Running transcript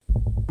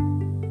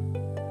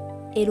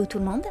Hello tout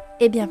le monde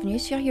et bienvenue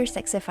sur Your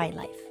Sexified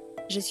Life.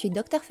 Je suis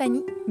Dr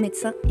Fanny,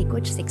 médecin et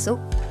coach sexo,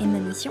 et ma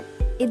mission,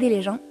 aider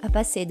les gens à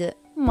passer de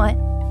 « moi »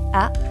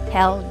 à «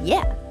 hell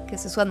yeah », que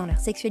ce soit dans leur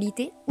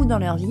sexualité ou dans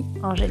leur vie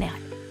en général.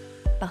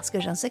 Parce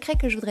que j'ai un secret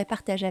que je voudrais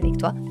partager avec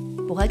toi.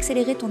 Pour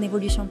accélérer ton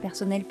évolution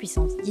personnelle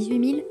puissance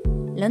 18 000,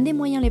 l'un des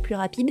moyens les plus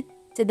rapides,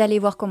 c'est d'aller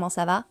voir comment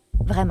ça va,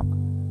 vraiment,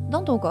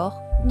 dans ton corps,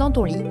 dans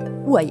ton lit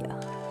ou ailleurs.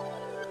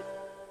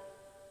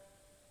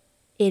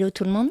 Hello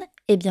tout le monde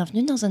et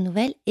bienvenue dans un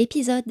nouvel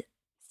épisode.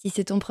 Si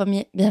c'est ton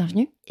premier,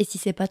 bienvenue. Et si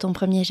c'est pas ton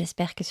premier,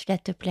 j'espère que cela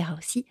te plaira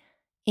aussi.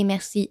 Et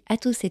merci à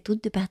tous et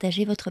toutes de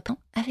partager votre temps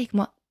avec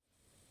moi.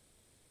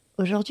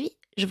 Aujourd'hui,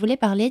 je voulais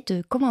parler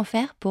de comment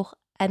faire pour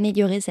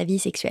améliorer sa vie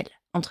sexuelle,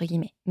 entre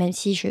guillemets. Même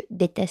si je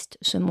déteste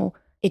ce mot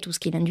et tout ce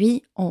qu'il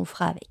induit, on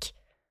fera avec.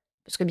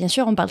 Parce que bien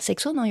sûr, on parle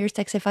sexo dans Your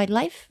Sexified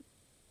Life.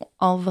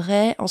 En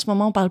vrai, en ce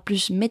moment, on parle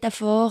plus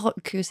métaphore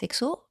que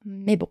sexo,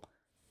 mais bon.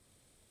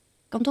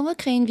 Quand on veut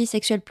créer une vie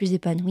sexuelle plus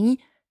épanouie,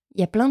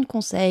 il y a plein de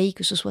conseils,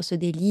 que ce soit ceux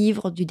des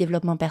livres, du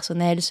développement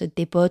personnel, ceux de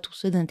tes potes ou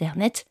ceux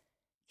d'Internet.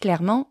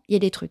 Clairement, il y a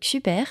des trucs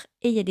super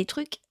et il y a des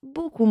trucs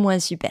beaucoup moins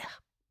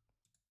super.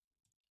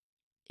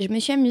 Je me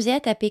suis amusée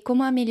à taper «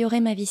 Comment améliorer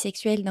ma vie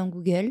sexuelle » dans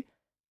Google,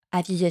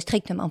 à visée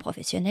strictement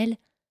professionnelle,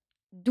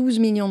 12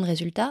 millions de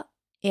résultats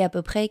et à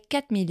peu près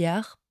 4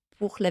 milliards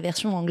pour la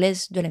version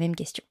anglaise de la même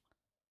question.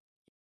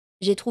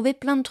 J'ai trouvé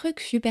plein de trucs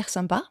super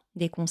sympas,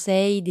 des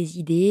conseils, des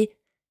idées,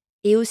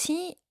 et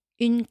aussi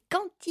une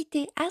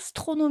quantité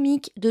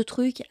astronomique de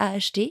trucs à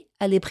acheter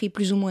à des prix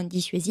plus ou moins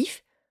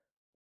dissuasifs.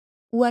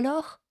 Ou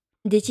alors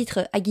des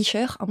titres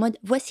aguicheurs en mode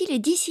 « Voici les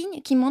 10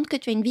 signes qui montrent que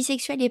tu as une vie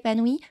sexuelle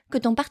épanouie, que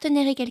ton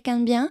partenaire est quelqu'un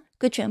de bien,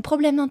 que tu as un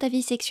problème dans ta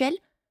vie sexuelle. »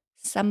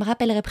 Ça me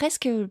rappellerait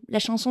presque la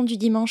chanson du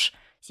dimanche.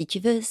 « Si tu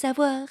veux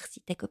savoir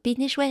si ta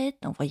copine est chouette,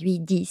 envoie-lui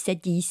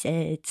 17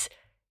 17. »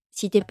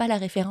 Si t'es pas la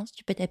référence,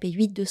 tu peux taper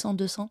 8 200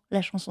 200,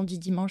 la chanson du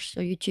dimanche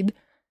sur YouTube.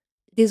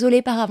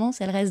 Désolée par avance,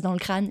 elle reste dans le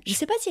crâne. Je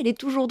sais pas si elle est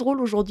toujours drôle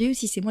aujourd'hui ou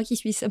si c'est moi qui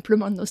suis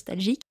simplement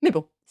nostalgique, mais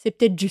bon, c'est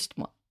peut-être juste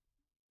moi.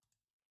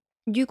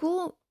 Du coup,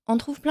 on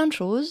trouve plein de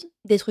choses,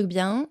 des trucs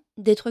bien,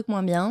 des trucs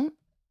moins bien,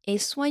 et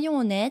soyons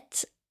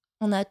honnêtes,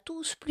 on a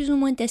tous plus ou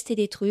moins testé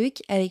des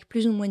trucs avec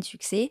plus ou moins de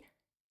succès,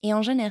 et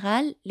en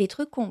général, les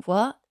trucs qu'on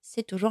voit,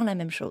 c'est toujours la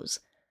même chose.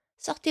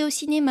 Sortez au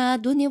cinéma,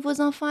 donnez vos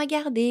enfants à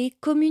garder,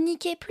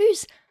 communiquez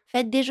plus,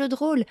 faites des jeux de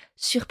rôle,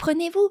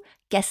 surprenez-vous,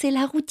 cassez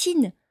la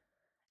routine.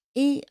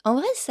 Et en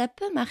vrai, ça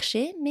peut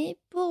marcher, mais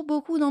pour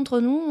beaucoup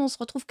d'entre nous, on se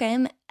retrouve quand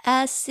même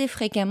assez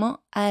fréquemment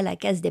à la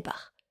case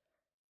départ.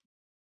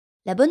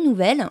 La bonne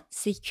nouvelle,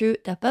 c'est que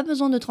t'as pas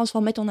besoin de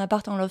transformer ton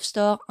appart en love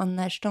store en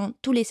achetant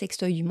tous les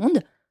sextoys du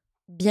monde,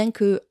 bien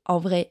que, en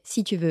vrai,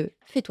 si tu veux,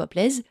 fais-toi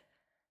plaisir,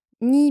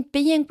 ni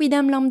payer un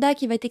quidam lambda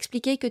qui va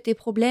t'expliquer que tes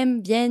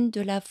problèmes viennent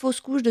de la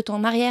fausse couche de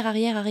ton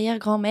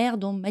arrière-arrière-arrière-grand-mère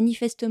dont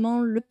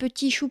manifestement le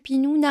petit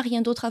choupinou n'a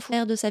rien d'autre à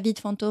faire de sa vie de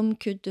fantôme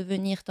que de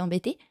venir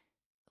t'embêter.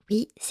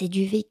 Oui, c'est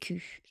du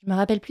vécu. Je me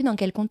rappelle plus dans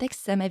quel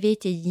contexte ça m'avait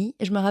été dit.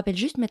 Je me rappelle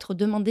juste m'être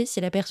demandé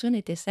si la personne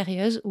était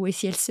sérieuse ou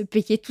si elle se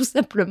payait tout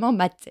simplement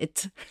ma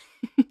tête.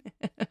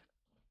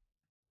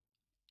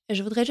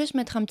 Je voudrais juste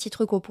mettre un petit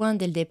truc au point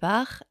dès le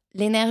départ.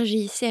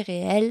 L'énergie, c'est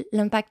réel.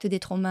 L'impact des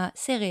traumas,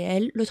 c'est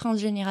réel. Le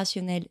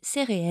transgénérationnel,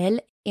 c'est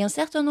réel. Et un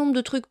certain nombre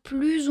de trucs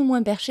plus ou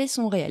moins perchés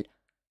sont réels.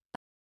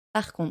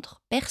 Par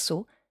contre,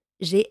 perso,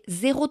 j'ai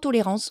zéro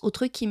tolérance aux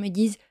trucs qui me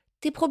disent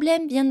tes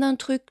problèmes viennent d'un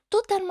truc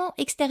totalement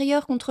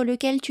extérieur contre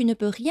lequel tu ne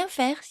peux rien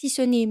faire si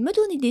ce n'est me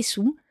donner des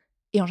sous,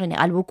 et en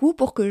général beaucoup,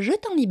 pour que je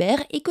t'en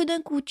libère et que d'un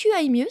coup tu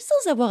ailles mieux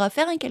sans avoir à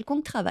faire un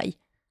quelconque travail.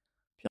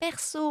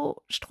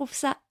 Perso, je trouve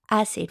ça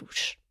assez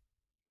louche.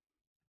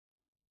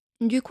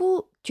 Du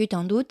coup, tu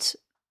t'en doutes,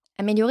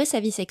 améliorer sa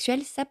vie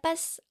sexuelle, ça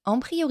passe en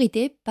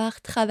priorité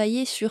par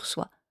travailler sur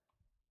soi.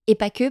 Et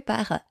pas que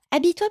par «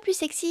 habille-toi plus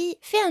sexy,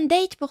 fais un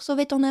date pour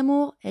sauver ton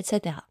amour »,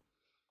 etc.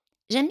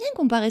 J'aime bien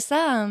comparer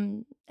ça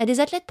à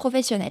des athlètes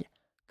professionnels,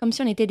 comme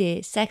si on était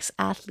des sex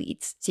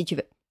athletes, si tu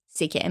veux.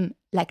 C'est quand même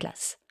la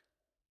classe.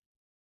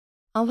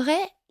 En vrai,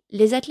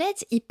 les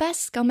athlètes, ils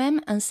passent quand même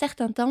un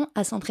certain temps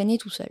à s'entraîner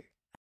tout seuls.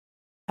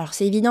 Alors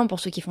c'est évident pour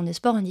ceux qui font des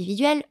sports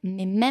individuels,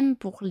 mais même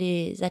pour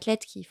les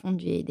athlètes qui font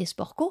des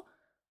sports co,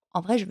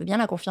 en vrai, je veux bien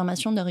la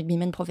confirmation d'un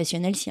rugbyman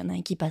professionnel s'il y en a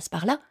un qui passe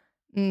par là,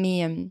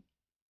 mais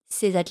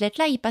ces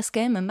athlètes-là, ils passent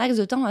quand même un max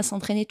de temps à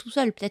s'entraîner tout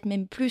seuls, peut-être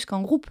même plus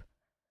qu'en groupe.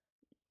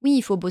 Oui,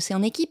 il faut bosser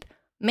en équipe,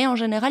 mais en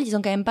général, ils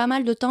ont quand même pas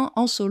mal de temps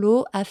en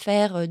solo à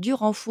faire du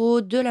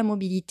renfo, de la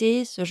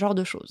mobilité, ce genre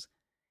de choses.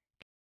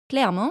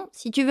 Clairement,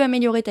 si tu veux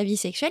améliorer ta vie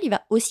sexuelle, il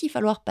va aussi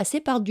falloir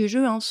passer par du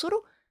jeu en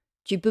solo.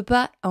 Tu peux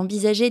pas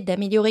envisager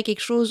d'améliorer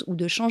quelque chose ou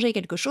de changer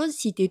quelque chose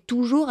si t'es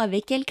toujours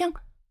avec quelqu'un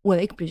ou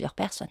avec plusieurs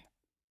personnes.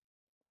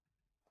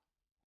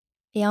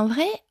 Et en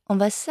vrai, on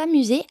va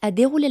s'amuser à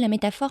dérouler la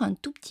métaphore un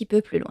tout petit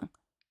peu plus loin.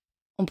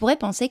 On pourrait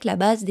penser que la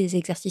base des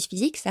exercices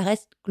physiques, ça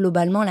reste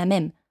globalement la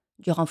même.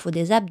 Du renfort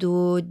des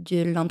abdos,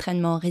 de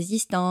l'entraînement en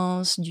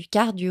résistance, du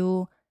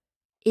cardio.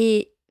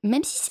 Et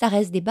même si ça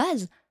reste des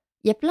bases,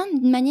 il y a plein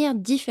de manières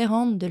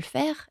différentes de le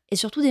faire et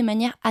surtout des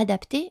manières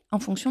adaptées en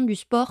fonction du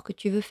sport que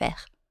tu veux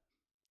faire.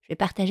 vais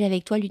partager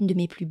avec toi l'une de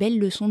mes plus belles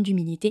leçons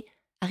d'humilité.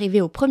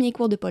 Arrivé au premier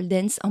cours de pole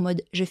dance en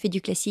mode je fais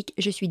du classique,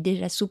 je suis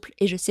déjà souple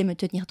et je sais me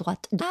tenir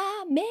droite.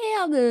 Ah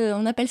merde,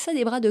 on appelle ça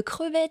des bras de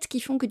crevettes qui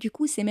font que du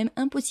coup c'est même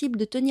impossible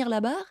de tenir la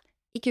barre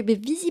et que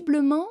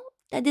visiblement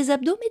t'as des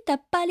abdos mais t'as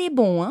pas les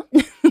bons, hein.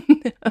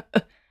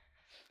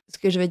 Ce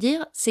que je veux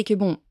dire, c'est que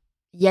bon,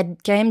 il y a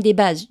quand même des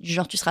bases, du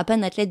genre tu seras pas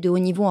un athlète de haut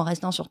niveau en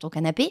restant sur ton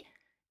canapé.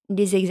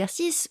 Les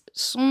exercices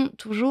sont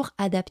toujours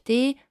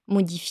adaptés,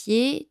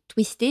 modifiés,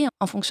 twistés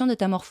en fonction de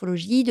ta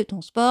morphologie, de ton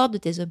sport, de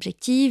tes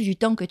objectifs, du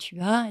temps que tu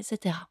as,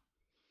 etc.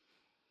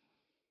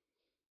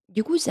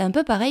 Du coup, c'est un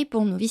peu pareil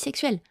pour nos vies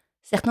sexuelles.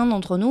 Certains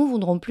d'entre nous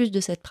voudront plus de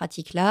cette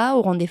pratique-là,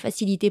 auront des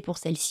facilités pour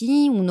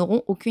celle-ci ou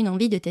n'auront aucune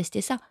envie de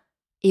tester ça.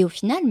 Et au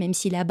final, même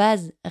si la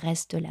base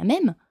reste la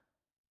même,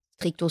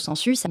 stricto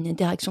sensu, c'est une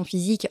interaction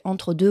physique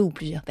entre deux ou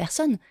plusieurs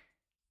personnes,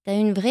 t'as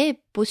une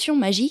vraie potion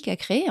magique à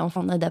créer en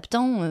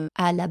adaptant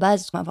à la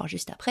base qu'on va voir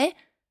juste après,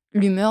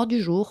 l'humeur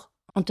du jour,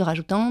 en te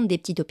rajoutant des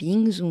petits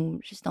toppings ou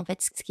juste en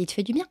fait ce qui te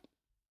fait du bien.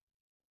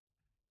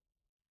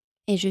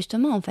 Et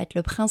justement, en fait,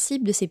 le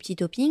principe de ces petits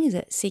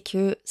toppings, c'est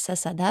que ça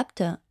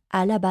s'adapte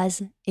à la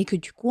base et que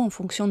du coup, en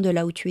fonction de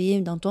là où tu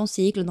es dans ton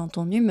cycle, dans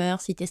ton humeur,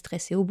 si t'es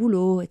stressé au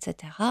boulot,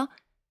 etc.,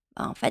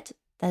 en fait,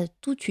 t'as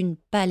toute une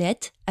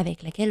palette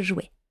avec laquelle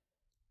jouer.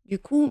 Du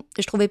coup,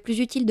 je trouvais plus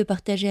utile de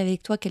partager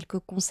avec toi quelques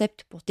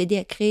concepts pour t'aider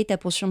à créer ta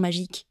potion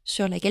magique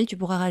sur laquelle tu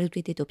pourras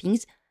rajouter tes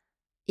toppings.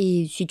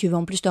 Et si tu veux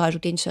en plus te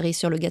rajouter une cerise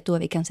sur le gâteau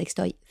avec un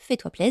sextoy,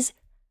 fais-toi plaisir.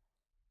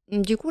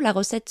 Du coup, la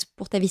recette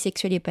pour ta vie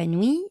sexuelle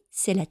épanouie,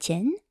 c'est la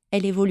tienne,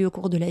 elle évolue au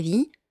cours de la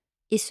vie,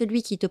 et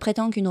celui qui te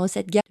prétend qu'une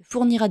recette te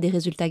fournira des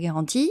résultats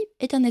garantis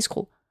est un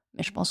escroc.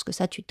 Mais je pense que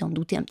ça, tu t'en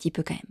doutais un petit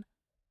peu quand même.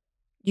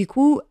 Du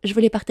coup, je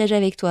voulais partager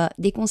avec toi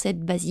des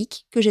concepts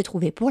basiques que j'ai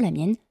trouvés pour la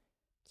mienne,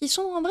 qui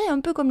sont en vrai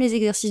un peu comme les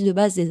exercices de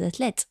base des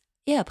athlètes.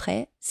 Et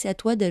après, c'est à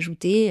toi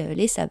d'ajouter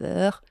les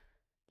saveurs,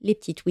 les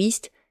petits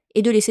twists,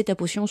 et de laisser ta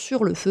potion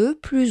sur le feu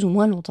plus ou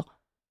moins longtemps.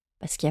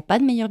 Parce qu'il n'y a pas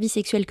de meilleure vie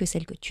sexuelle que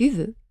celle que tu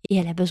veux, et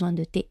elle a besoin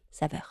de tes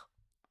saveurs.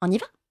 On y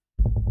va ?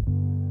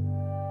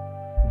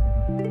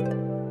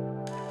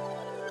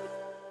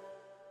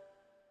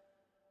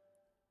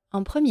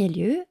 En premier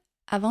lieu,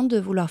 avant de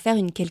vouloir faire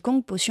une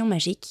quelconque potion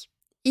magique,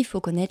 il faut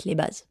connaître les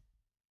bases.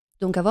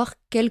 Donc avoir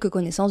quelques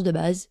connaissances de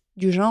base,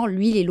 du genre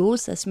l'huile et l'eau,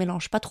 ça se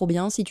mélange pas trop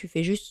bien si tu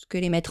fais juste que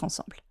les mettre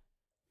ensemble.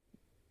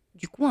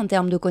 Du coup, en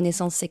termes de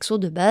connaissances sexo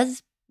de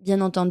base,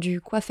 bien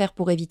entendu, quoi faire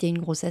pour éviter une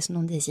grossesse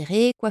non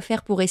désirée, quoi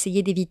faire pour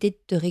essayer d'éviter de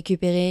te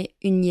récupérer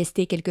une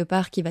IST quelque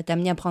part qui va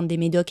t'amener à prendre des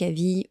médocs à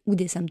vie ou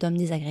des symptômes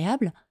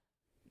désagréables,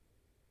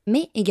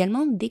 mais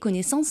également des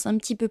connaissances un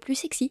petit peu plus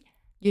sexy.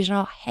 Du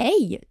genre,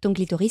 hey, ton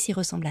clitoris il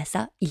ressemble à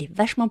ça, il est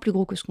vachement plus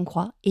gros que ce qu'on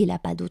croit, et il n'a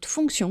pas d'autre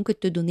fonction que de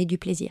te donner du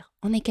plaisir.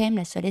 On est quand même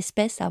la seule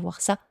espèce à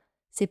avoir ça.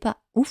 C'est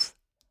pas ouf?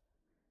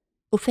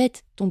 Au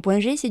fait, ton point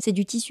G, c'est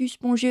du tissu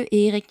spongieux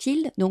et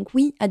érectile, donc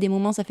oui, à des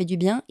moments ça fait du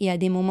bien, et à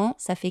des moments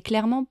ça fait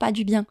clairement pas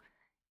du bien.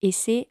 Et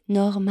c'est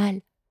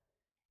normal.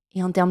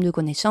 Et en termes de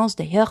connaissances,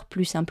 d'ailleurs,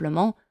 plus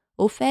simplement,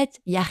 au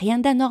fait, il n'y a rien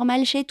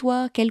d'anormal chez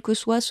toi, quel que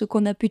soit ce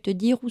qu'on a pu te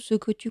dire ou ce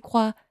que tu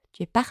crois.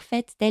 Tu es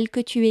parfaite telle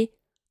que tu es.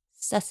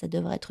 Ça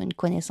devrait être une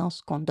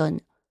connaissance qu'on donne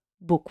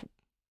beaucoup.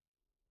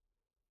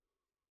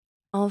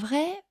 En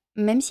vrai,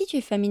 même si tu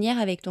es familière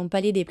avec ton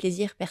palais des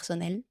plaisirs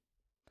personnels,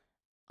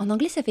 en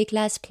anglais ça fait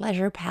classe,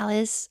 pleasure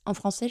palace, en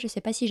français je sais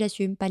pas si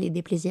j'assume palais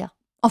des plaisirs.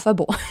 Enfin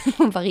bon,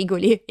 on va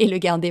rigoler et le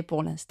garder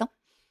pour l'instant.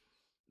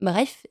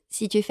 Bref,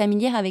 si tu es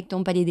familière avec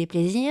ton palais des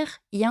plaisirs,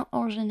 il y a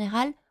en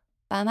général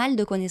pas mal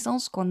de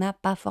connaissances qu'on n'a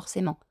pas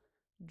forcément.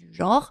 Du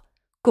genre,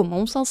 comment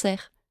on s'en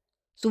sert.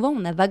 Souvent,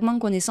 on a vaguement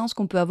connaissance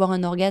qu'on peut avoir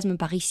un orgasme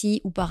par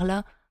ici ou par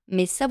là,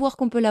 mais savoir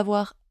qu'on peut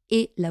l'avoir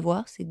et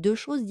l'avoir, c'est deux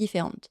choses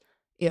différentes.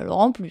 Et alors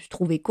en plus,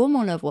 trouver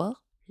comment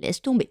l'avoir, laisse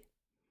tomber.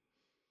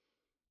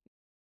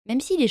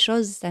 Même si les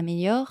choses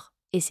s'améliorent,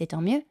 et c'est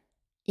tant mieux,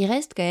 il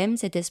reste quand même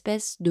cette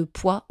espèce de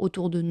poids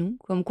autour de nous,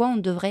 comme quoi on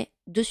devrait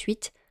de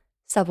suite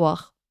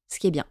savoir ce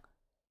qui est bien.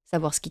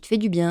 Savoir ce qui te fait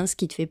du bien, ce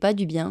qui te fait pas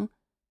du bien.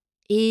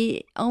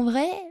 Et en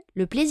vrai,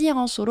 le plaisir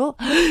en solo,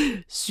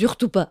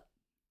 surtout pas.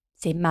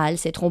 C'est mal,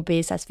 c'est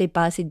trompé, ça se fait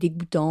pas, c'est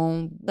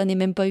dégoûtant, ça n'est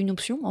même pas une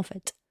option en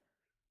fait.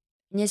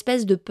 Une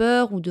espèce de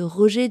peur ou de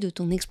rejet de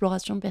ton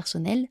exploration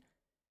personnelle.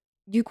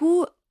 Du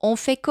coup, on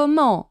fait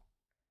comment ?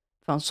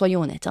 Enfin,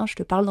 soyons honnêtes, je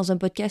te parle dans un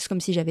podcast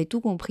comme si j'avais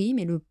tout compris,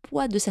 mais le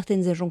poids de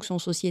certaines injonctions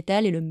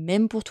sociétales est le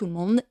même pour tout le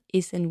monde,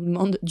 et ça nous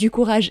demande du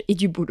courage et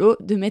du boulot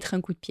de mettre un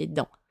coup de pied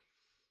dedans.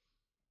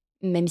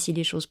 Même si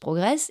les choses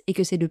progressent, et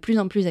que c'est de plus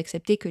en plus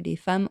accepté que les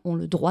femmes ont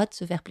le droit de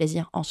se faire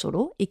plaisir en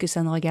solo, et que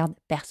ça ne regarde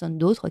personne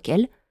d'autre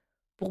qu'elles,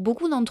 pour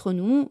beaucoup d'entre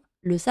nous,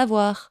 le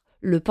savoir,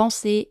 le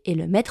penser et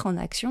le mettre en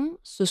action,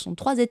 ce sont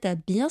trois étapes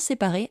bien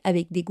séparées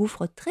avec des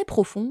gouffres très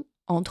profonds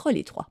entre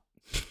les trois.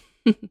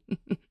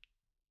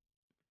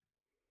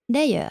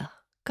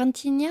 D'ailleurs,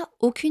 quand il n'y a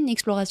aucune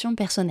exploration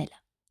personnelle,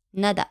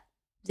 nada,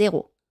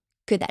 zéro,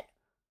 que dalle,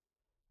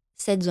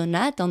 cette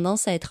zone-là a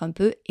tendance à être un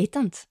peu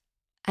éteinte,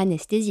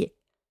 anesthésiée.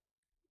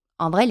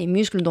 En vrai, les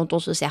muscles dont on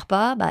se sert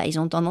pas, ils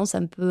ont tendance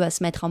un peu à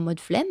se mettre en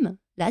mode flemme.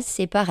 Là,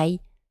 c'est pareil.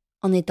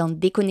 En étant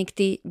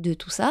déconnecté de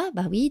tout ça,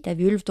 bah oui, ta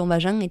vulve, ton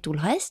vagin et tout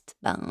le reste,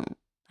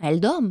 elles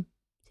dorment,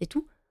 c'est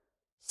tout.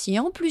 Si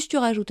en plus tu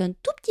rajoutes un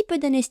tout petit peu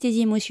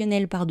d'anesthésie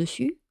émotionnelle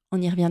par-dessus,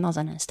 on y revient dans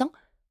un instant,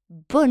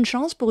 bonne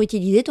chance pour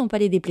utiliser ton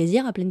palais des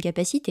plaisirs à pleine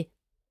capacité.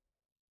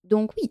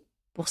 Donc oui,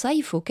 pour ça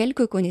il faut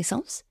quelques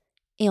connaissances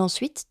et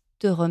ensuite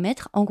te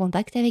remettre en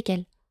contact avec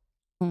elles.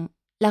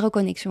 La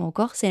reconnexion au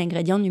corps, c'est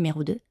l'ingrédient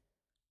numéro 2.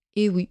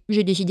 Et oui,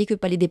 j'ai décidé que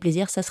palais des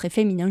plaisirs, ça serait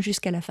féminin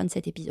jusqu'à la fin de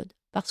cet épisode.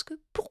 Parce que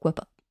pourquoi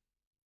pas.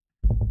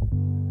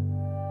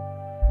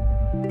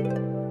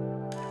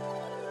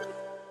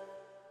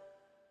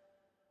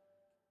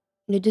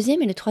 Le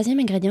deuxième et le troisième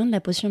ingrédient de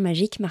la potion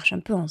magique marchent un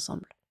peu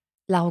ensemble.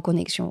 La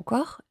reconnexion au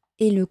corps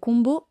et le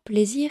combo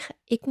plaisir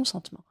et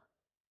consentement.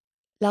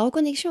 La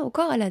reconnexion au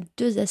corps, elle a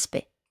deux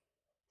aspects.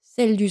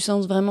 Celle du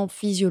sens vraiment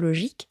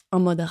physiologique, en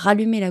mode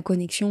rallumer la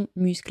connexion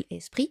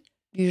muscle-esprit,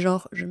 du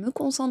genre je me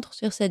concentre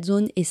sur cette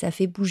zone et ça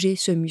fait bouger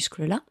ce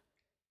muscle-là.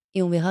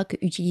 Et on verra que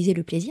utiliser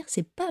le plaisir,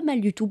 c'est pas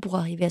mal du tout pour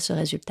arriver à ce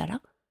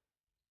résultat-là.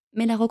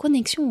 Mais la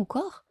reconnexion au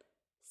corps,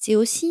 c'est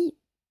aussi,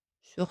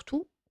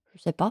 surtout,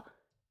 je sais pas,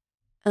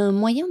 un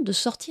moyen de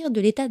sortir de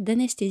l'état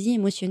d'anesthésie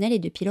émotionnelle et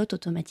de pilote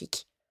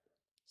automatique.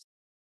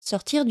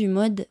 Sortir du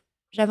mode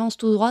j'avance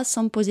tout droit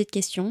sans me poser de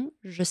questions,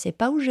 je sais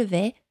pas où je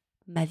vais,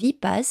 ma vie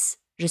passe,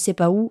 je sais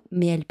pas où,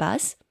 mais elle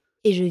passe,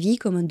 et je vis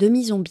comme un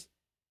demi-zombie.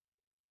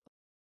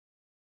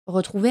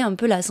 Retrouver un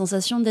peu la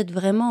sensation d'être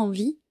vraiment en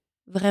vie,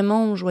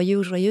 vraiment joyeux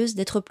ou joyeuse,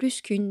 d'être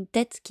plus qu'une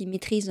tête qui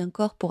maîtrise un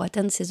corps pour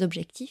atteindre ses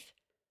objectifs.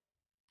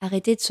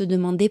 Arrêter de se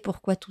demander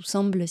pourquoi tout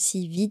semble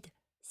si vide,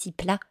 si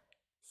plat,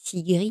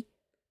 si gris.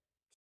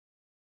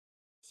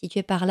 Si tu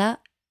es par là,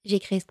 j'ai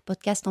créé ce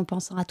podcast en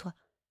pensant à toi.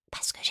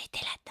 Parce que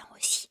j'étais là-dedans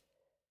aussi.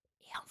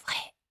 Et en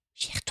vrai,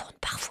 j'y retourne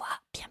parfois,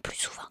 bien plus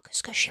souvent que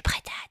ce que je suis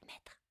prête à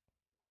admettre.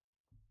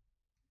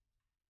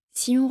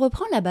 Si on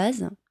reprend la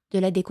base de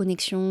la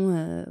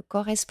déconnexion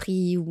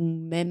corps-esprit ou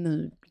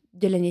même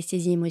de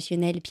l'anesthésie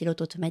émotionnelle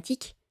pilote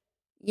automatique,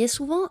 il y a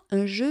souvent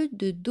un jeu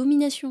de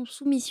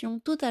domination-soumission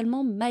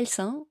totalement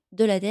malsain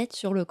de la tête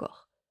sur le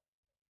corps.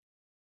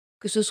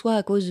 Que ce soit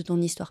à cause de ton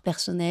histoire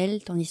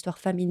personnelle, ton histoire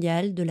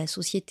familiale, de la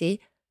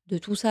société, de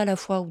tout ça à la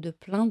fois ou de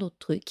plein d'autres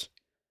trucs.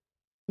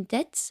 Une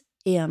tête,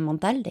 et un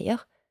mental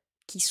d'ailleurs,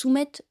 qui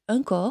soumettent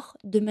un corps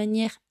de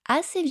manière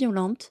assez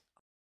violente,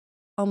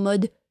 en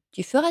mode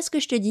tu feras ce que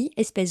je te dis,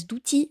 espèce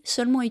d'outil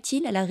seulement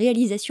utile à la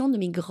réalisation de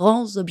mes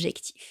grands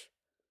objectifs.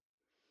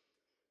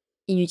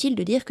 Inutile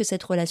de dire que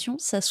cette relation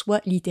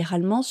s'assoit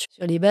littéralement sur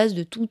les bases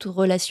de toute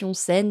relation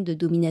saine de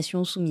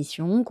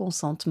domination-soumission,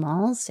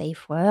 consentement,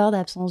 safe word,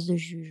 absence de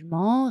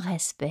jugement,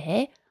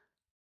 respect.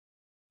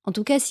 En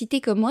tout cas, si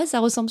t'es comme moi, ça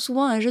ressemble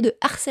souvent à un jeu de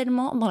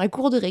harcèlement dans la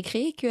cour de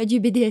récré que à du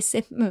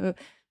BDSM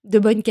de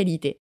bonne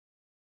qualité.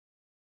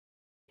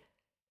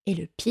 Et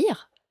le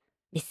pire,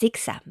 mais c'est que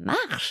ça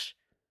marche.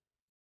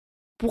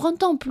 Pour un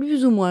temps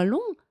plus ou moins long,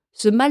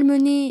 se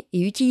malmener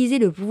et utiliser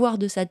le pouvoir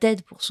de sa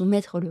tête pour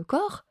soumettre le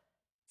corps,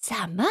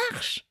 ça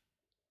marche.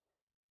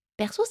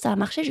 Perso, ça a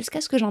marché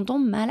jusqu'à ce que j'en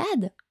tombe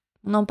malade.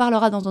 On en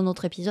parlera dans un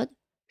autre épisode.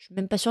 Je suis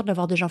même pas sûre de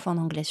l'avoir déjà fait en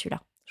anglais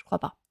celui-là. Je crois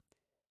pas.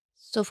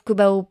 Sauf que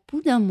au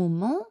bout d'un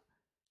moment,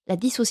 la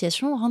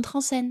dissociation rentre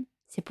en scène.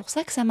 C'est pour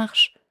ça que ça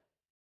marche.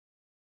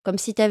 Comme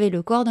si t'avais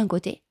le corps d'un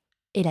côté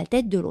et la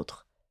tête de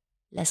l'autre.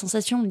 La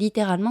sensation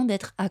littéralement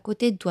d'être à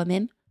côté de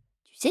toi-même.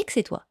 Tu sais que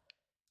c'est toi,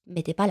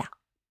 mais t'es pas là.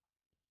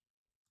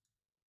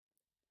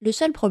 Le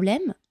seul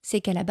problème,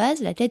 c'est qu'à la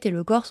base, la tête et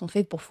le corps sont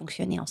faits pour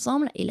fonctionner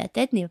ensemble et la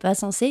tête n'est pas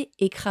censée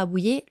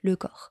écrabouiller le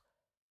corps.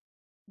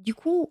 Du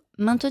coup,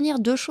 maintenir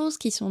deux choses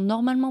qui sont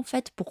normalement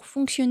faites pour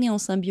fonctionner en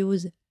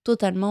symbiose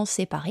totalement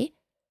séparées,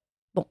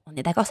 bon, on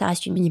est d'accord, ça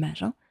reste une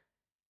image,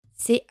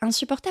 c'est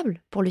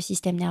insupportable pour le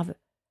système nerveux.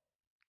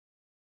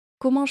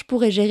 Comment je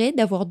pourrais gérer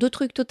d'avoir deux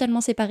trucs totalement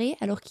séparés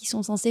alors qu'ils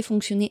sont censés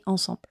fonctionner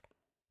ensemble?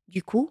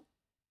 Du coup,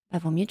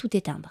 vaut mieux tout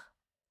éteindre.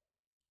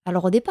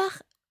 Alors au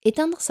départ,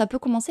 éteindre, ça peut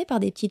commencer par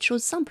des petites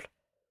choses simples.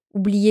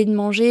 Oublier de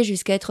manger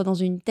jusqu'à être dans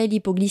une telle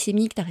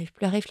hypoglycémie que t'arrives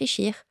plus à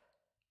réfléchir.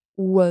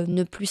 Ou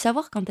ne plus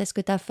savoir quand est-ce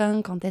que t'as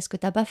faim, quand est-ce que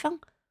t'as pas faim.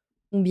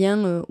 Ou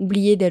bien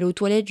oublier d'aller aux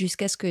toilettes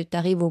jusqu'à ce que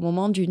t'arrives au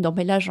moment du «non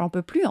mais là j'en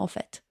peux plus» en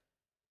fait.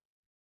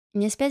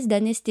 Une espèce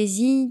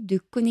d'anesthésie, de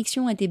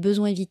connexion à tes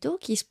besoins vitaux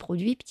qui se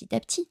produit petit à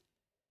petit.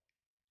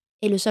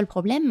 Et le seul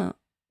problème,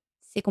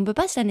 c'est qu'on peut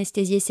pas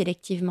s'anesthésier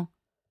sélectivement.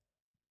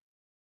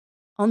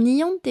 En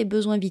niant tes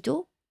besoins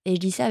vitaux, et je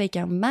dis ça avec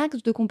un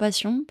max de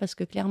compassion, parce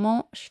que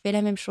clairement, je fais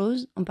la même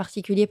chose, en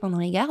particulier pendant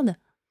les gardes,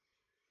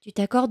 tu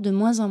t'accordes de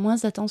moins en moins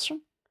d'attention.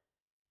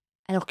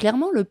 Alors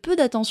clairement, le peu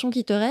d'attention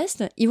qui te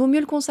reste, il vaut mieux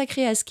le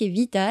consacrer à ce qui est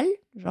vital,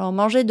 genre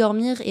manger,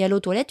 dormir et aller aux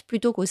toilettes,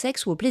 plutôt qu'au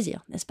sexe ou au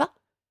plaisir, n'est-ce pas?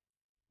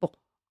 Bon,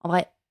 en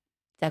vrai,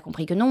 t'as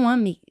compris que non,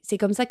 mais c'est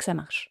comme ça que ça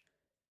marche.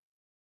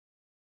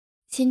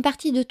 Si une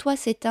partie de toi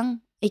s'éteint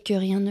et que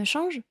rien ne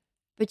change,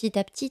 petit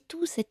à petit,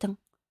 tout s'éteint.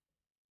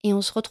 Et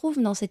on se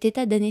retrouve dans cet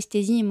état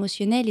d'anesthésie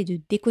émotionnelle et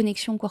de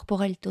déconnexion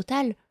corporelle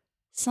totale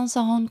sans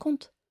s'en rendre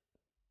compte.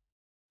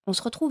 On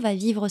se retrouve à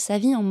vivre sa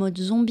vie en mode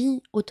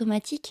zombie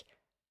automatique,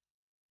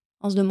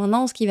 en se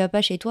demandant ce qui va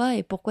pas chez toi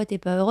et pourquoi t'es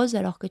pas heureuse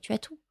alors que tu as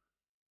tout.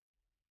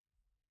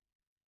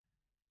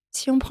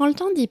 Si on prend le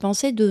temps d'y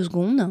penser 2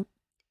 secondes,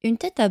 une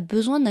tête a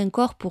besoin d'un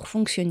corps pour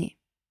fonctionner.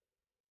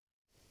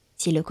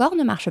 Si le corps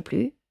ne marche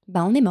plus,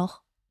 on est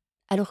mort.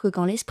 Alors que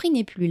quand l'esprit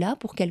n'est plus là,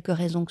 pour quelque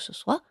raison que ce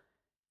soit,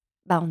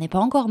 on n'est pas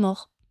encore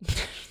mort.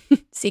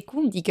 C'est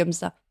con dit comme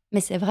ça,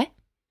 mais c'est vrai.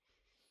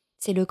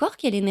 C'est le corps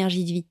qui a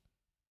l'énergie de vie.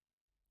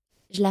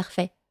 Je la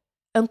refais.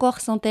 Un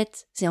corps sans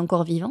tête, c'est un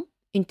corps vivant.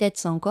 Une tête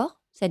sans corps,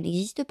 ça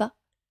n'existe pas.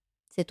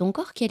 C'est ton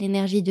corps qui a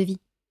l'énergie de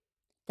vie.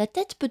 Ta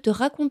tête peut te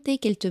raconter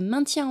qu'elle te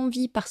maintient en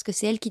vie parce que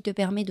c'est elle qui te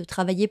permet de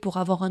travailler pour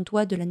avoir un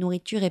toit, de la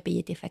nourriture et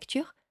payer tes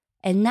factures.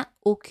 Elle n'a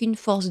aucune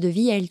force de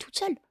vie à elle toute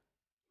seule.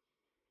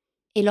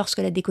 Et lorsque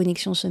la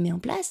déconnexion se met en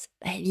place,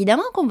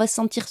 évidemment qu'on va se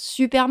sentir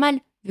super mal,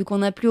 vu qu'on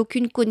n'a plus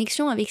aucune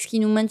connexion avec ce qui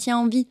nous maintient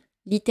en vie,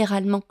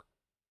 littéralement.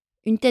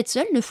 Une tête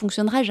seule ne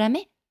fonctionnera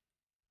jamais.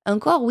 Un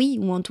corps, oui,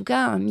 ou en tout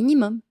cas un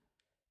minimum.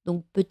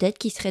 Donc peut-être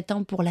qu'il serait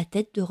temps pour la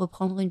tête de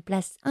reprendre une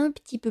place un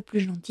petit peu plus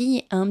gentille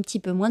et un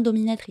petit peu moins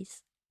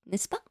dominatrice.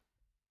 N'est-ce pas?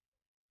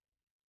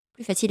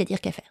 Plus facile à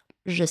dire qu'à faire,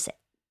 je sais.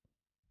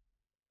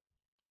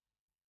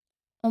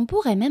 On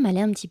pourrait même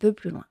aller un petit peu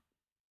plus loin.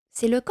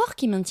 C'est le corps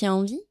qui maintient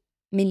en vie,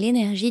 mais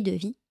l'énergie de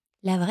vie,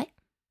 la vraie,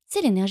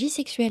 c'est l'énergie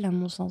sexuelle à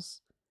mon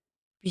sens.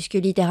 Puisque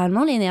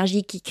littéralement,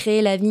 l'énergie qui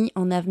crée la vie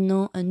en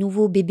amenant un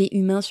nouveau bébé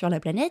humain sur la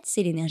planète,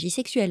 c'est l'énergie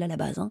sexuelle à la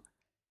base.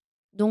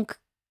 Donc,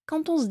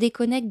 quand on se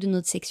déconnecte de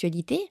notre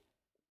sexualité,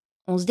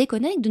 on se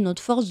déconnecte de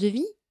notre force de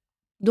vie,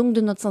 donc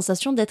de notre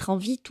sensation d'être en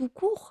vie tout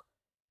court.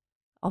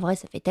 En vrai,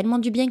 ça fait tellement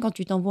du bien quand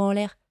tu t'envoies en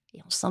l'air,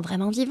 et on se sent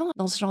vraiment vivant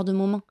dans ce genre de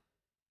moment.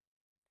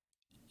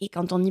 Et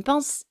quand on y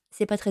pense,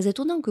 c'est pas très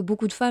étonnant que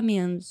beaucoup de femmes aient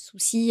un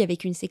souci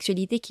avec une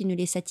sexualité qui ne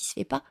les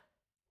satisfait pas,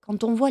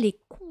 quand on voit les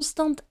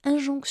constantes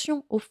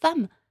injonctions aux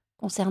femmes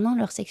concernant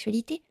leur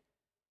sexualité.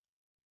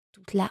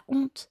 Toute la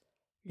honte,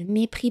 le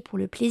mépris pour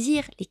le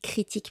plaisir, les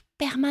critiques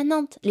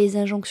permanentes, les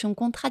injonctions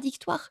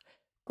contradictoires.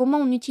 Comment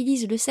on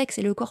utilise le sexe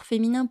et le corps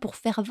féminin pour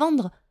faire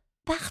vendre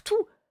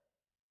partout.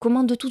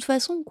 Comment de toute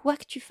façon, quoi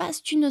que tu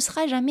fasses, tu ne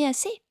seras jamais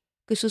assez,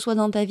 que ce soit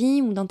dans ta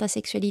vie ou dans ta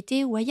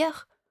sexualité ou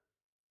ailleurs.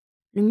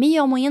 Le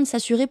meilleur moyen de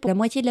s'assurer pour la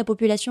moitié de la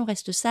population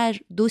reste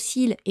sage,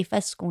 docile et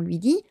fasse ce qu'on lui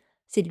dit,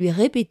 c'est de lui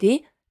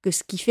répéter que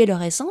ce qui fait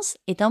leur essence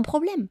est un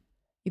problème.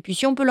 Et puis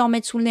si on peut leur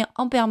mettre sous le nez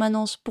en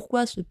permanence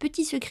pourquoi ce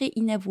petit secret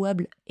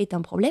inavouable est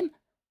un problème,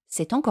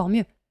 c'est encore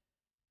mieux.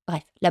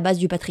 Bref, la base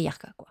du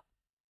patriarcat, quoi.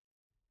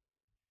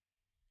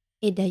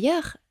 Et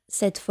d'ailleurs,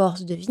 cette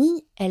force de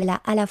vie, elle a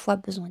à la fois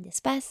besoin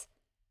d'espace,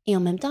 et en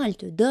même temps, elle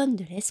te donne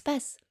de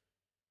l'espace.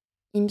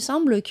 Il me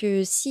semble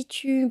que si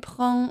tu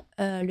prends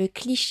le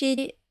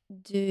cliché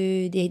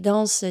des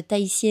danses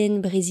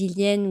tahitiennes,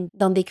 brésiliennes,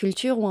 dans des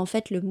cultures où en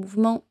fait le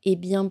mouvement est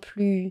bien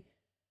plus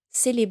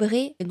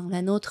célébré que dans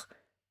la nôtre,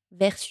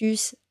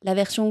 versus la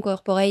version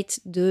corporate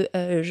de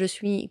je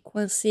suis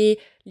coincée,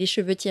 les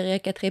cheveux tirés à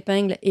 4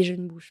 épingles et je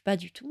ne bouge pas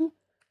du tout,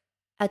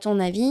 à ton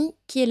avis,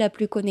 qui est la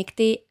plus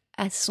connectée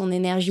à son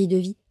énergie de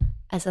vie,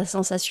 à sa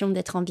sensation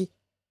d'être en vie?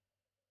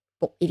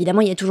 Bon,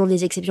 évidemment, il y a toujours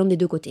des exceptions des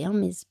deux côtés,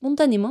 mais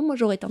spontanément, moi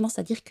j'aurais tendance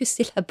à dire que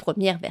c'est la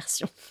première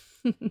version.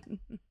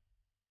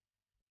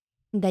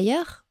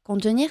 D'ailleurs,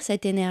 contenir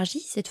cette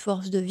énergie, cette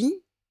force de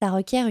vie, ça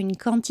requiert une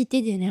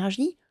quantité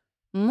d'énergie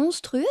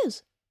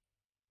monstrueuse.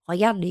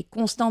 Regarde les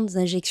constantes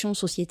injections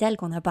sociétales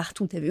qu'on a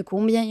partout, t'as vu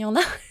combien il y en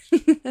a?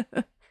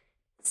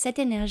 Cette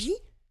énergie,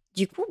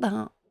 du coup,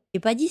 n'est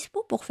pas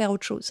dispo pour faire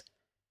autre chose.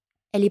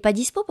 Elle n'est pas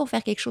dispo pour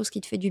faire quelque chose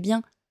qui te fait du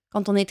bien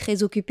quand on est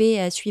très occupé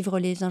à suivre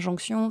les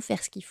injonctions,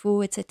 faire ce qu'il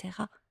faut, etc.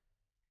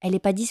 Elle n'est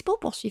pas dispo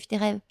pour suivre tes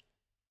rêves.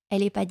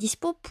 Elle n'est pas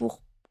dispo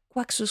pour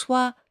quoi que ce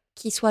soit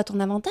qui soit à ton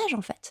avantage,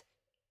 en fait.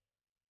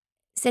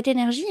 Cette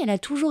énergie, elle a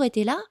toujours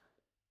été là,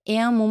 et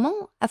à un moment,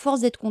 à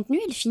force d'être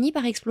contenue, elle finit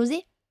par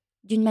exploser,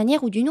 d'une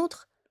manière ou d'une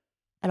autre.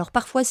 Alors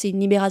parfois, c'est une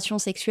libération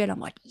sexuelle en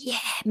mode « Yeah,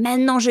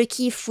 maintenant je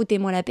kiffe,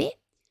 foutez-moi la paix ».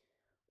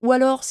 Ou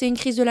alors, c'est une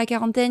crise de la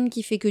quarantaine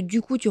qui fait que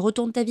du coup, tu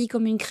retournes ta vie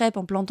comme une crêpe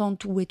en plantant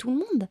tout et tout le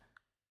monde.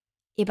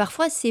 Et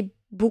parfois, c'est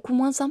beaucoup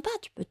moins sympa,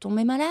 tu peux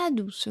tomber malade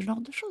ou ce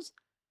genre de choses.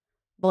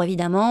 Bon,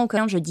 évidemment,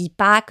 quand je dis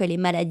pas que les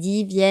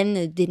maladies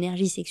viennent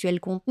d'énergie sexuelle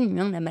contenue,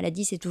 la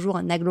maladie, c'est toujours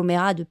un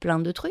agglomérat de plein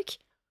de trucs.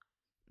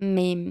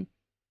 Mais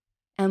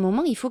à un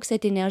moment, il faut que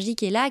cette énergie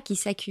qui est là, qui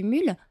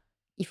s'accumule,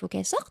 il faut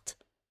qu'elle sorte.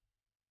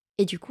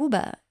 Et du coup,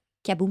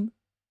 kaboum.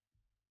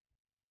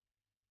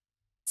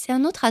 C'est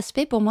un autre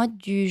aspect pour moi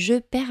du jeu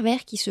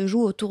pervers qui se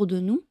joue autour de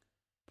nous.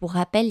 Pour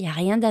rappel, il n'y a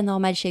rien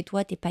d'anormal chez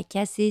toi, t'es pas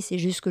cassé, c'est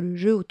juste que le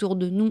jeu autour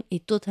de nous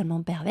est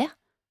totalement pervers.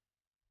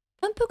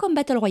 Un peu comme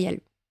Battle Royale.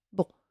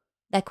 Bon,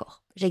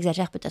 d'accord,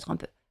 j'exagère peut-être un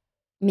peu.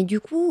 Mais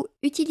du coup,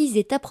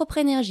 utiliser ta propre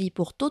énergie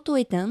pour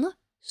t'auto-éteindre,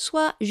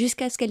 soit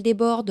jusqu'à ce qu'elle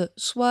déborde,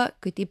 soit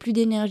que t'aies plus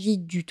d'énergie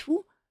du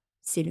tout,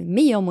 c'est le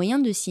meilleur moyen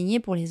de signer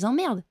pour les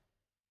emmerdes.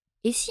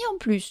 Et si en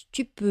plus,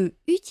 tu peux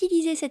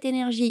utiliser cette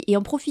énergie et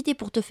en profiter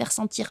pour te faire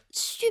sentir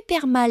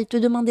super mal, te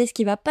demander ce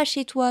qui va pas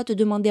chez toi, te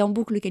demander en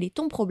boucle quel est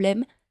ton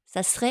problème,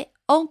 ça serait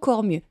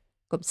encore mieux.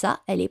 Comme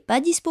ça, elle est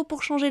pas dispo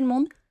pour changer le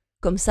monde.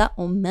 Comme ça,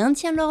 on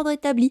maintient l'ordre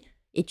établi.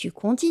 et tu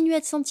continues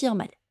à te sentir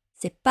mal.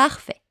 C'est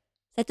parfait.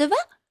 Ça te va ?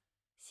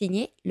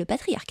 Signé le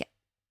patriarcat.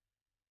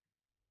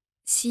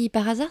 Si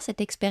par hasard cette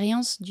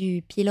expérience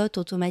du pilote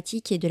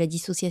automatique et de la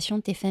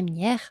dissociation t'est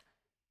familière,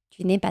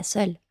 tu n'es pas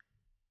seul.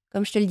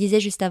 Comme je te le disais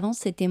juste avant,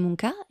 c'était mon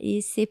cas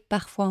et c'est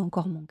parfois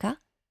encore mon cas.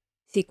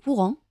 C'est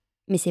courant,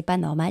 mais c'est pas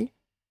normal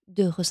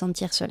de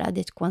ressentir cela,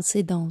 d'être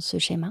coincé dans ce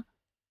schéma.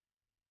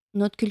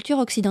 Notre culture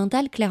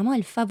occidentale, clairement,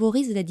 elle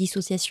favorise la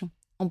dissociation,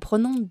 en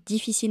prenant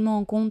difficilement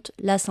en compte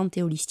la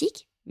santé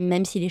holistique,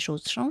 même si les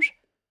choses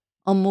changent,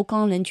 en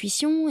moquant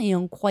l'intuition et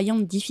en croyant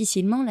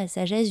difficilement la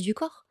sagesse du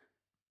corps.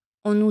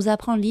 On nous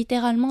apprend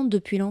littéralement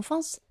depuis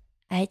l'enfance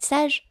à être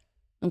sage.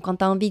 Donc quand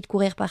t'as envie de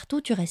courir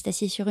partout, tu restes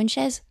assis sur une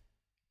chaise,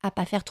 à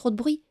pas faire trop de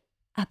bruit,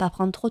 à pas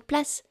prendre trop de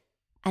place,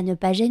 à ne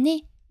pas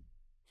gêner.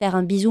 Faire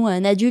un bisou à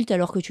un adulte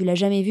alors que tu l'as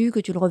jamais vu, que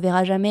tu le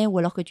reverras jamais ou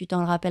alors que tu t'en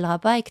le rappelleras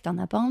pas et que t'en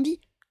as pas envie.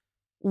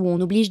 Ou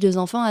on oblige deux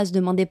enfants à se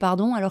demander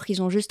pardon alors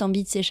qu'ils ont juste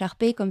envie de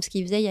s'écharper comme ce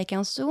qu'ils faisaient il y a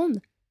 15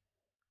 secondes.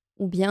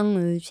 Ou bien,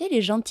 tu sais,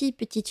 les gentilles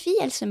petites filles,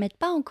 elles se mettent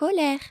pas en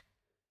colère.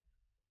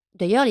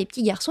 D'ailleurs, les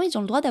petits garçons, ils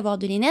ont le droit d'avoir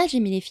de l'énergie,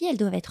 mais les filles, elles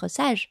doivent être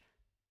sages.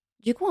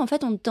 Du coup, en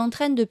fait, on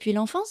t'entraîne depuis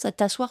l'enfance à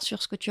t'asseoir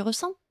sur ce que tu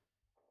ressens,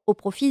 au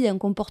profit d'un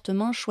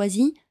comportement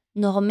choisi,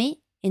 normé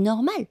et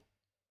normal.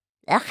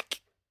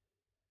 Arc.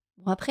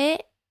 Bon, après,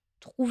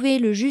 trouver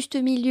le juste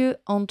milieu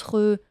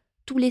entre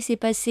tout laisser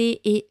passer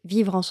et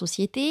vivre en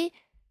société,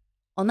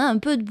 on a un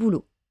peu de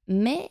boulot.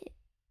 Mais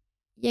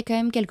il y a quand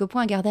même quelques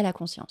points à garder à la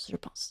conscience, je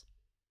pense.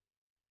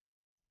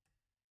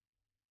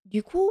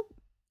 Du coup,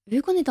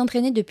 vu qu'on est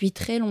entraîné depuis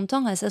très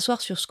longtemps à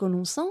s'asseoir sur ce que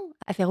l'on sent,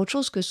 à faire autre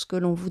chose que ce que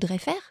l'on voudrait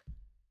faire,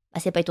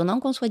 c'est pas étonnant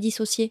qu'on soit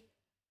dissocié.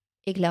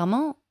 Et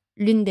clairement,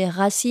 l'une des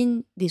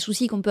racines des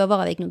soucis qu'on peut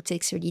avoir avec notre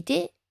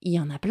sexualité, il y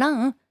en a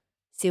plein, hein,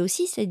 c'est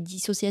aussi cette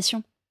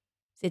dissociation.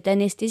 Cette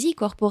anesthésie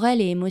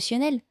corporelle et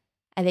émotionnelle,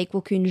 avec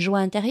aucune joie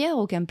intérieure,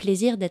 aucun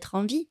plaisir d'être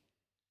en vie.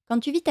 Quand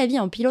tu vis ta vie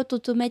en pilote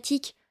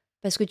automatique,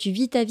 parce que tu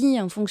vis ta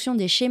vie en fonction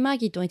des schémas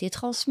qui t'ont été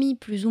transmis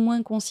plus ou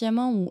moins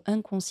consciemment ou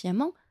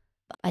inconsciemment,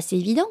 c'est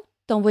évident.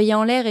 T'envoyer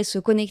en l'air et se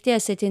connecter à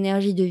cette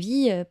énergie de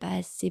vie,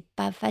 c'est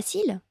pas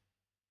facile.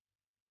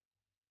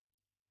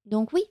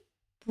 Donc oui,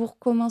 pour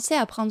commencer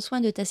à prendre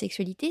soin de ta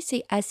sexualité,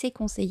 c'est assez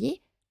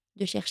conseillé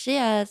de chercher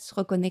à se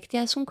reconnecter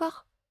à son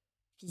corps,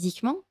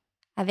 physiquement,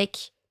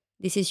 avec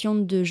des sessions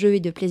de jeu et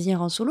de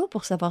plaisir en solo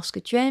pour savoir ce que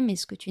tu aimes et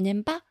ce que tu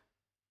n'aimes pas.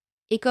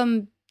 Et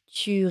comme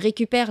tu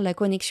récupères la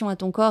connexion à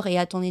ton corps et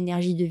à ton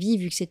énergie de vie,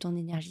 vu que c'est ton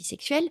énergie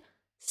sexuelle,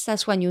 ça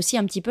soigne aussi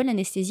un petit peu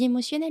l'anesthésie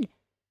émotionnelle.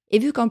 Et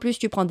vu qu'en plus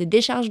tu prends des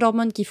décharges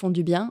d'hormones qui font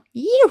du bien,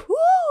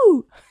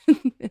 youhou.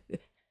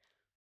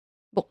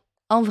 Bon,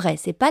 en vrai,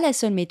 c'est pas la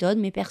seule méthode,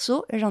 mais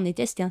perso, j'en ai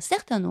testé un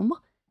certain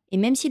nombre, et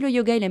même si le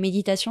yoga et la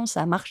méditation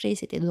ça a marché,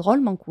 c'était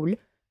drôlement cool,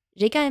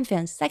 j'ai quand même fait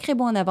un sacré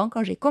bond en avant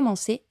quand j'ai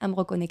commencé à me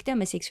reconnecter à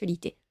ma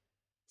sexualité.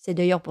 C'est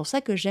d'ailleurs pour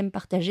ça que j'aime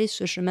partager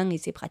ce chemin et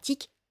ces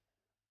pratiques,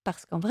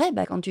 parce qu'en vrai,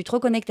 quand tu te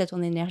reconnectes à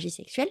ton énergie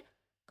sexuelle,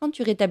 quand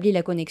tu rétablis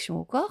la connexion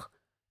au corps,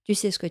 tu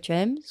sais ce que tu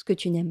aimes, ce que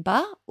tu n'aimes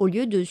pas, au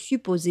lieu de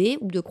supposer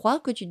ou de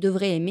croire que tu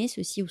devrais aimer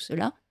ceci ou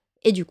cela,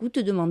 et du coup te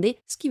demander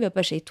ce qui va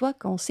pas chez toi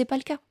quand c'est pas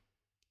le cas.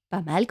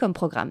 Pas mal comme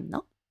programme,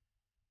 non ?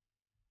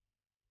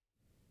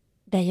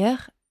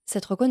 D'ailleurs,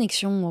 cette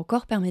reconnexion au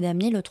corps permet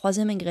d'amener le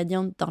troisième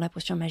ingrédient dans la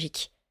potion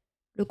magique,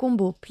 le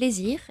combo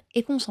plaisir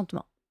et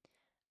consentement.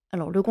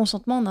 Alors le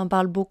consentement, on en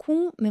parle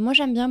beaucoup, mais moi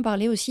j'aime bien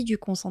parler aussi du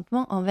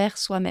consentement envers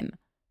soi-même.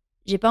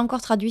 J'ai pas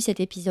encore traduit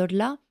cet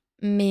épisode-là,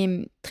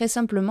 mais très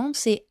simplement,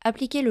 c'est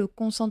appliquer le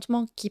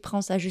consentement qui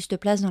prend sa juste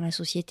place dans la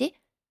société,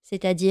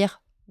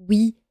 c'est-à-dire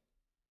oui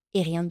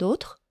et rien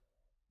d'autre,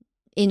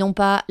 et non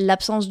pas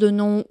l'absence de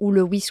non ou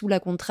le oui sous la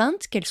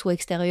contrainte, qu'elle soit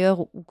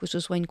extérieure ou que ce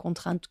soit une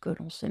contrainte que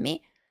l'on se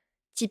met.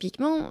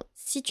 Typiquement,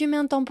 si tu mets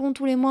un tampon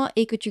tous les mois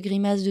et que tu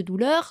grimaces de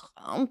douleur,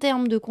 en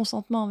termes de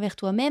consentement envers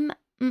toi-même,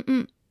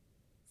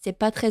 c'est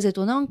pas très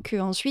étonnant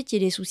qu'ensuite il y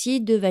ait des soucis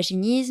de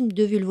vaginisme,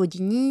 de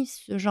vulvodynie,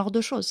 ce genre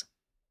de choses.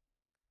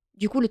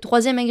 Du coup, le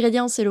troisième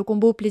ingrédient, c'est le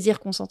combo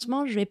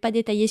plaisir-consentement. Je vais pas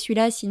détailler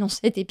celui-là, sinon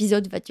cet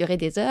épisode va durer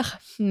des heures,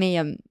 mais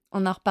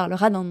on en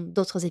reparlera dans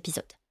d'autres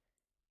épisodes.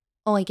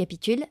 On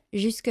récapitule,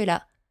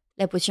 jusque-là,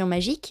 la potion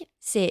magique,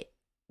 c'est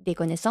des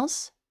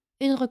connaissances,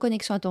 une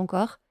reconnexion à ton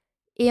corps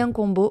et un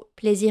combo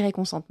plaisir et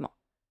consentement.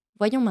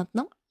 Voyons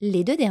maintenant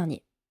les deux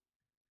derniers.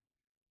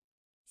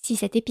 Si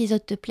cet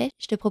épisode te plaît,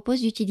 je te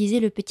propose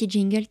d'utiliser le petit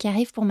jingle qui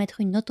arrive pour mettre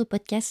une note au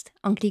podcast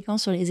en cliquant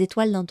sur les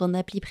étoiles dans ton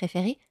appli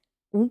préférée,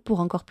 ou pour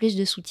encore plus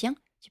de soutien,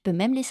 tu peux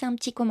même laisser un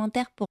petit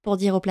commentaire pour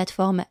dire aux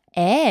plateformes «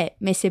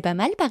 mais c'est pas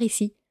mal par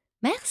ici !»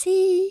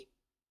 Merci.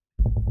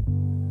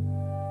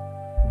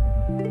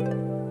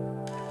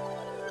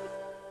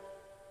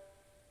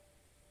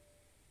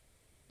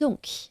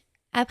 Donc,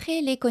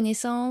 après les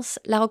connaissances,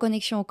 la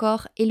reconnexion au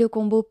corps et le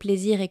combo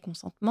plaisir et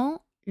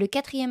consentement, le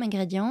quatrième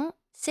ingrédient,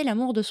 c'est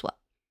l'amour de soi.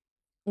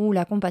 Ou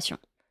la compassion.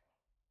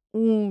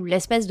 Ou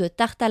l'espèce de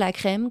tarte à la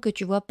crème que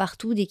tu vois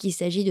partout dès qu'il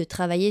s'agit de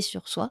travailler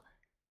sur soi.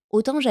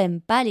 Autant j'aime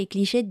pas les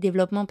clichés de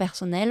développement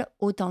personnel,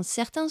 autant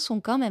certains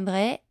sont quand même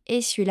vrais,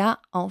 et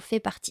celui-là en fait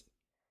partie.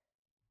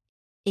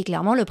 Et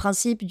clairement, le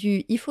principe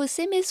du «il faut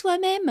s'aimer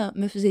soi-même»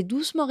 me faisait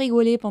doucement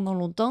rigoler pendant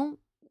longtemps,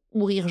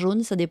 ou rire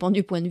jaune, ça dépend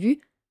du point de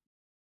vue.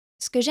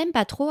 Ce que j'aime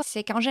pas trop,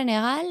 c'est qu'en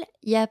général,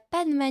 il y a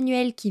pas de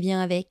manuel qui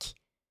vient avec.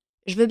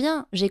 Je veux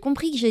bien, j'ai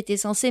compris que j'étais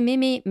censée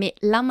m'aimer, mais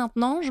là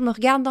maintenant, je me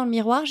regarde dans le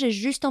miroir, j'ai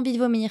juste envie de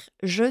vomir.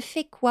 Je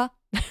fais quoi?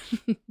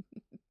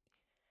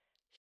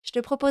 Je te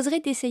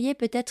proposerais d'essayer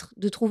peut-être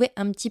de trouver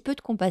un petit peu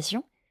de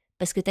compassion,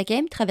 parce que t'as quand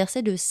même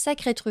traversé de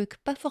sacrés trucs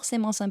pas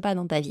forcément sympas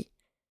dans ta vie.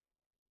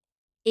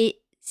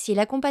 Et si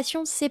la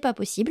compassion, c'est pas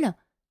possible,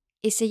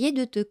 essayez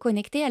de te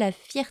connecter à la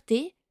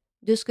fierté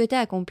de ce que t'as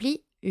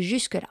accompli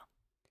jusque-là.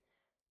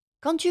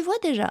 Quand tu vois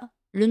déjà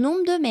le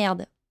nombre de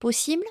merdes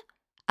possible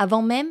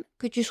avant même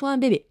que tu sois un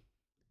bébé.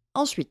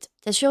 Ensuite,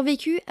 tu as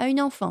survécu à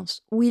une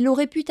enfance où il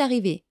aurait pu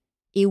t'arriver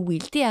et où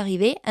il t'est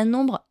arrivé un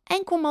nombre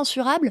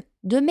incommensurable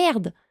de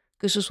merdes,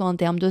 que ce soit en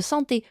termes de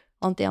santé,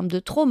 en termes de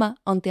trauma,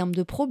 en termes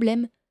de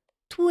problèmes,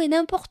 tout et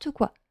n'importe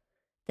quoi.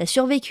 Tu as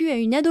survécu à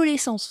une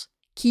adolescence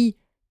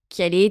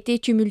qu'elle ait été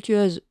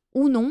tumultueuse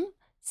ou non,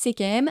 c'est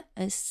quand même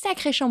un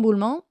sacré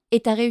chamboulement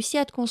et tu as réussi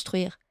à te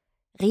construire.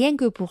 Rien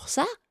que pour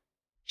ça,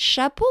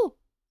 chapeau,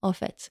 en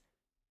fait.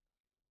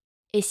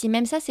 Et si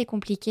même ça c'est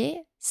compliqué,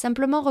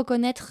 simplement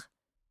reconnaître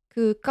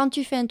que quand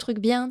tu fais un truc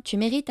bien, tu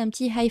mérites un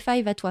petit high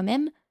five à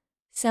toi-même,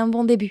 c'est un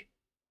bon début.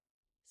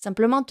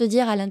 Simplement te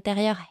dire à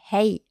l'intérieur «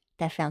 Hey,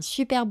 t'as fait un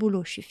super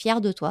boulot, je suis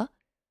fière de toi ».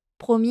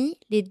 Promis,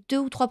 les 2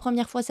 ou 3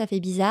 premières fois ça fait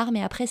bizarre,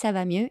 mais après ça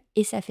va mieux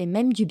et ça fait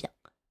même du bien.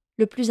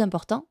 Le plus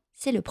important,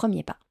 c'est le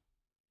premier pas.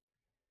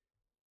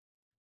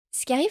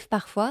 Ce qui arrive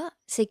parfois,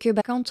 c'est que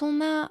quand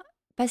on a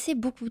passé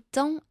beaucoup de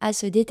temps à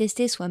se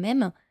détester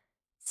soi-même,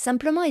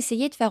 simplement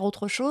essayer de faire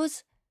autre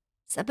chose,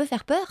 ça peut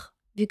faire peur,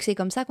 vu que c'est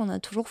comme ça qu'on a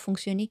toujours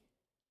fonctionné.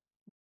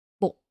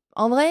 Bon,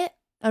 en vrai,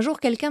 un jour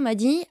quelqu'un m'a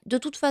dit, de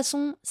toute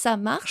façon, ça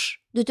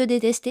marche de te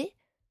détester,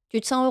 tu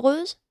te sens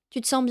heureuse,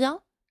 tu te sens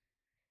bien.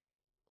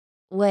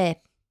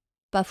 Ouais,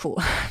 pas faux.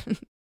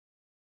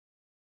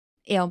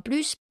 Et en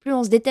plus, plus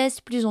on se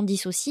déteste, plus on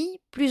dissocie,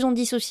 plus on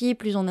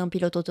est en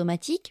pilote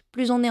automatique,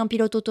 plus on est en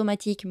pilote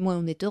automatique, moins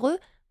on est heureux,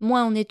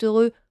 moins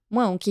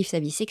on kiffe sa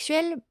vie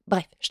sexuelle.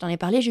 Bref, je t'en ai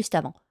parlé juste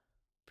avant.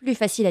 Plus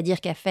facile à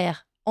dire qu'à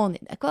faire, on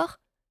est d'accord,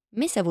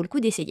 mais ça vaut le coup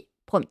d'essayer,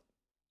 promis.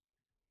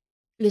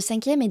 Le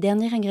 5e et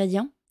dernier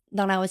ingrédient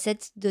dans la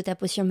recette de ta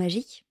potion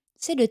magique,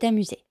 c'est de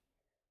t'amuser.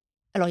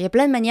 Alors il y a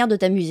plein de manières de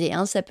t'amuser,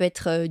 hein. Ça peut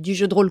être du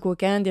jeu de rôle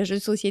coquin, des jeux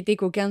de société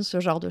coquins, ce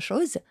genre de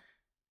choses.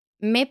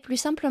 Mais plus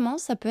simplement,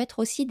 ça peut être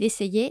aussi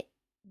d'essayer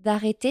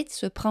d'arrêter de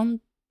se prendre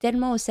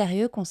tellement au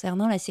sérieux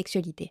concernant la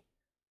sexualité.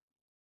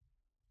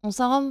 On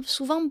s'en rend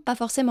souvent pas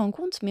forcément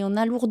compte, mais on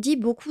alourdit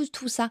beaucoup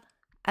tout ça,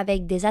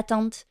 avec des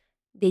attentes,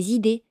 des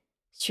idées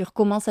sur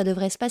comment ça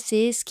devrait se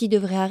passer, ce qui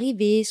devrait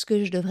arriver, ce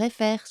que je devrais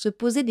faire, se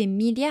poser des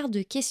milliards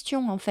de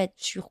questions en fait,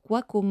 sur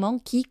quoi, comment,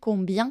 qui,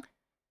 combien.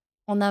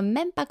 On n'a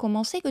même pas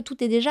commencé que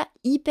tout est déjà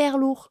hyper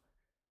lourd.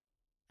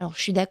 Alors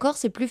je suis d'accord,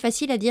 c'est plus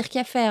facile à dire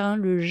qu'à faire, hein,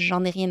 le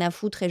j'en ai rien à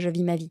foutre et je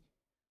vis ma vie.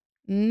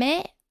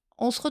 Mais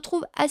on se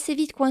retrouve assez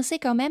vite coincé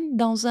quand même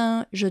dans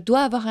un je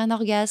dois avoir un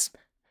orgasme,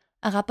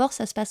 un rapport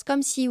ça se passe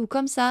comme ci ou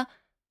comme ça,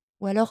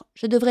 ou alors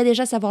je devrais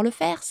déjà savoir le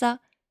faire ça.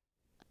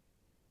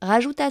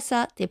 Rajoute à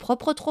ça tes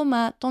propres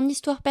traumas, ton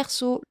histoire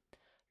perso,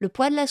 le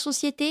poids de la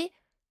société,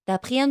 t'as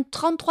pris un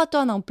 33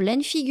 tonnes en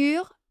pleine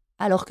figure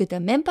alors que t'as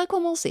même pas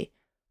commencé.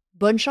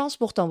 Bonne chance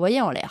pour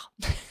t'envoyer en l'air.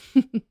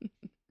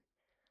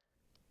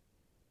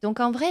 Donc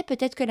en vrai,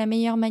 peut-être que la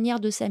meilleure manière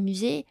de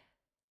s'amuser,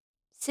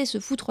 c'est se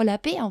foutre la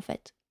paix en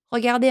fait.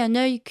 Regarder un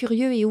œil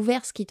curieux et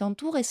ouvert ce qui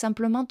t'entoure et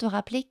simplement te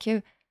rappeler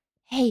que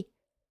hey,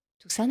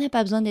 tout ça n'a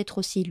pas besoin d'être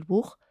aussi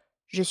lourd,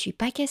 je suis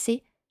pas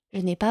cassée, je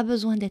n'ai pas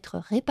besoin d'être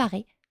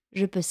réparée,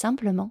 je peux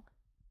simplement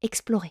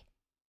explorer.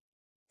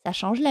 Ça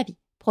change la vie,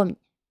 promis.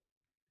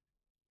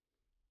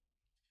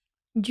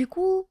 Du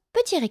coup,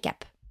 petit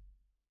récap.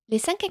 Les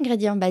 5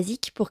 ingrédients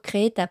basiques pour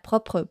créer ta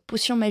propre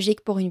potion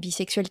magique pour une vie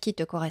sexuelle qui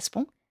te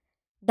correspond.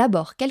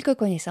 D'abord, quelques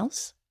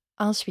connaissances.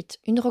 Ensuite,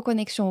 une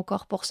reconnexion au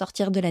corps pour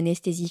sortir de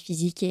l'anesthésie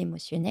physique et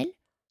émotionnelle.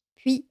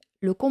 Puis,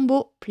 le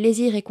combo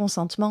plaisir et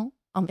consentement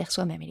envers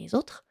soi-même et les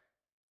autres.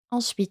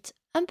 Ensuite,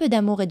 un peu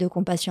d'amour et de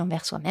compassion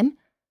envers soi-même,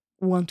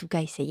 ou en tout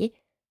cas essayer.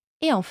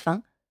 Et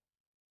enfin,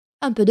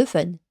 un peu de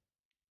fun.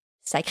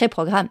 Sacré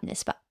programme,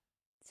 n'est-ce pas?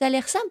 Ça a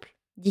l'air simple,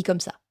 dit comme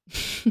ça.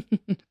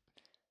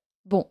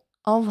 Bon,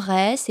 en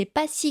vrai, c'est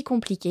pas si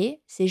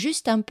compliqué, c'est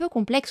juste un peu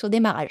complexe au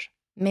démarrage.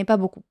 Mais pas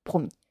beaucoup,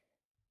 promis.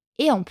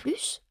 Et en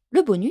plus,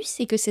 le bonus,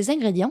 c'est que ces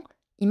ingrédients,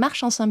 ils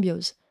marchent en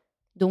symbiose.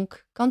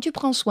 Donc, quand tu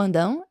prends soin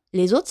d'un,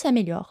 les autres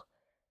s'améliorent.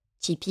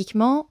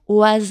 Typiquement,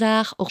 au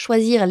hasard,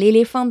 choisir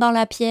l'éléphant dans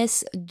la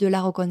pièce de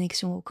la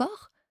reconnexion au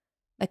corps,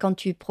 quand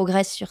tu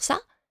progresses sur ça,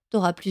 tu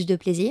auras plus de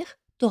plaisir,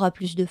 tu auras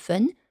plus de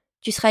fun,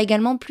 tu seras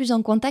également plus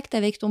en contact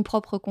avec ton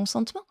propre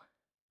consentement,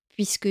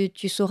 puisque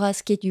tu sauras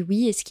ce qui est du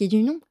oui et ce qui est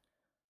du non.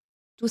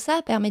 Tout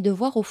ça permet de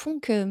voir au fond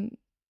que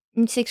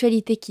une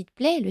sexualité qui te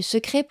plaît, le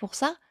secret pour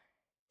ça,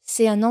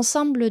 c'est un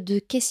ensemble de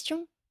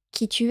questions.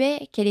 Qui tu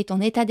es, quel est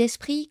ton état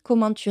d'esprit,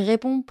 comment tu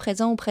réponds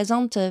présent ou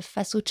présente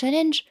face au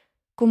challenge,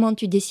 comment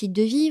tu décides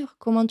de vivre,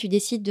 comment tu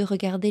décides de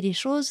regarder les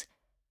choses.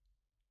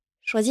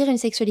 Choisir une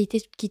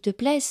sexualité qui te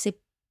plaît, c'est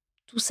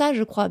tout ça,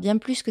 je crois, bien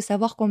plus que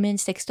savoir combien de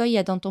sextoys il y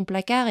a dans ton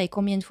placard et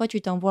combien de fois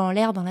tu t'envoies en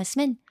l'air dans la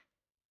semaine.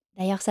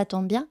 D'ailleurs, ça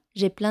tombe bien,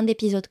 j'ai plein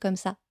d'épisodes comme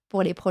ça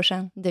pour les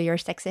prochains de Your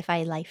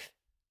Sexified Life.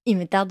 Il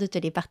me tarde de te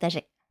les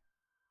partager.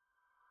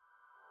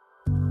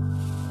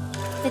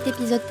 Cet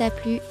épisode t'a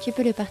plu, tu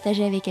peux le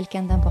partager avec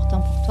quelqu'un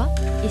d'important pour toi.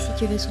 Et si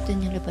tu veux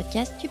soutenir le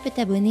podcast, tu peux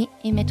t'abonner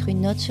et mettre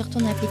une note sur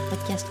ton appli de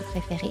podcast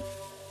préféré.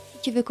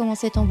 Si tu veux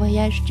commencer ton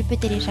voyage, tu peux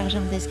télécharger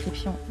en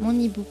description mon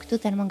e-book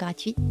totalement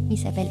gratuit. Il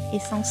s'appelle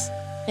Essence,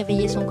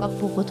 réveiller son corps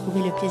pour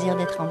retrouver le plaisir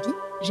d'être en vie.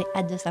 J'ai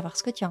hâte de savoir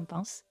ce que tu en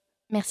penses.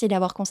 Merci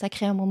d'avoir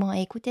consacré un moment à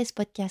écouter ce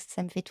podcast,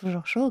 ça me fait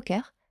toujours chaud au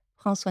cœur.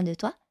 Prends soin de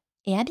toi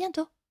et à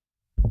bientôt.